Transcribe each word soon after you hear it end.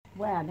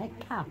wearing a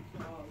cap.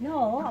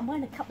 No, I'm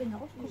wearing a cap in the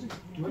house because it's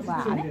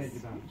Well,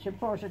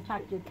 suppose I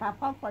take your cap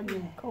off when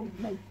you come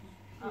to me.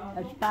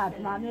 As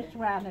bad man is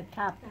wearing a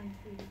cap.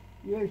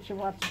 You see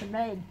what's the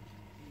mean?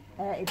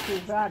 If you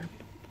run,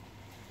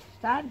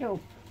 stand up.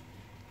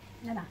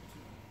 No, no.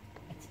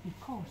 It's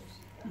because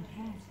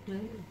he has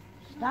dirty.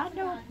 Stand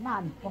up,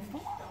 man.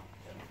 Before.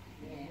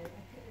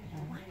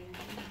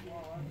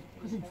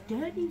 Because it's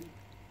dirty.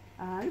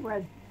 Aye,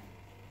 well,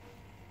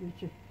 you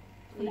should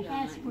And the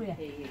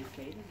hairspray.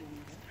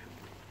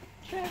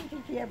 change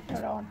did you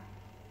put on?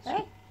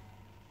 Eh?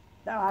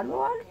 No, I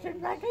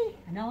wasn't ready.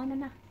 No, no,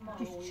 no.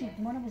 Just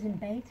cheating when I was in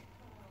bed.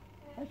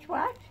 That's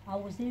what? I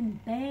was in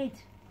bed.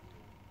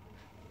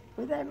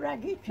 With them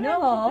raggy trousers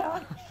No.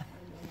 on.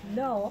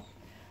 No.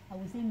 I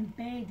was in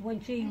bed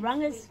when she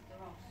rang us.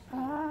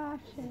 Ah,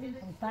 see. It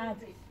was bad.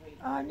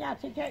 Oh, you have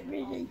to get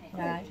ready.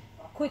 Right.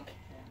 Quick.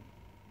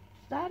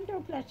 Stand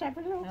up, let's have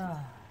a look.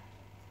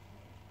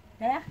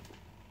 There.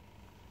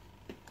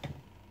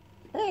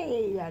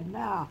 Hey, and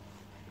now.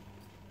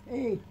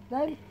 Hey,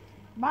 them,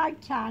 my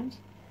times,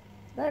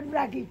 them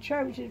raggy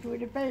trousers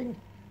would have been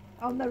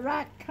on the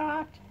rat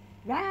cart.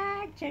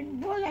 Rags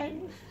and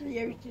woolens, they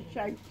used to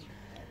shout.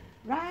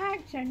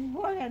 Rags and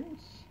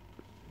woolens.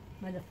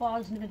 When the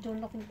falls never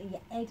done nothing to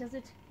your head, does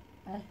it?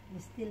 You're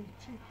still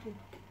cheeky.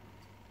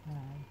 Aye.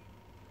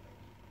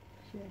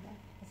 Sure that.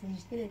 I said, you're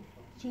still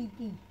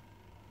cheeky.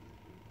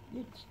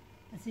 It's,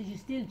 I said, you're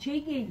still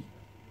cheeky.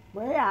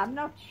 well, I'm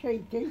not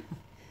cheeky.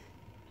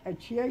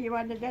 It's you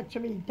want to get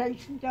something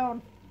decent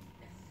on.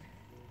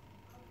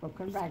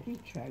 Fucking raggy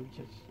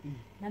trousers.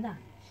 No, no.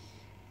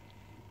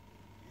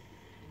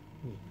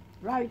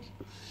 Right.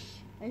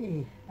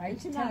 Hey, Right,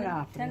 isn't tell, that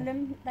half tell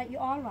them that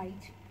you're all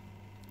right.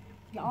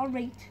 You're all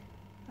right.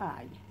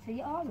 Aye. So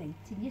you're all right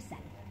in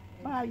yourself.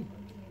 Why?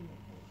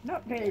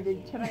 Not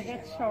really till I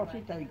get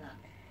sorted out.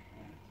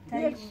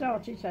 Tell Get you-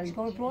 sorted She's out.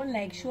 got a broken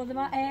leg. Show them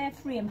her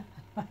frame.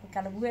 I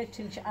can't wait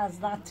till she has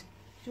that.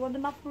 Show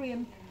them her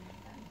frame.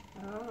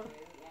 Oh.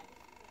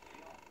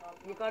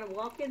 You got to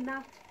walk in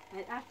that.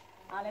 Like that.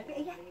 I'll have it.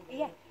 Yeah,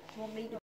 yeah. You want me to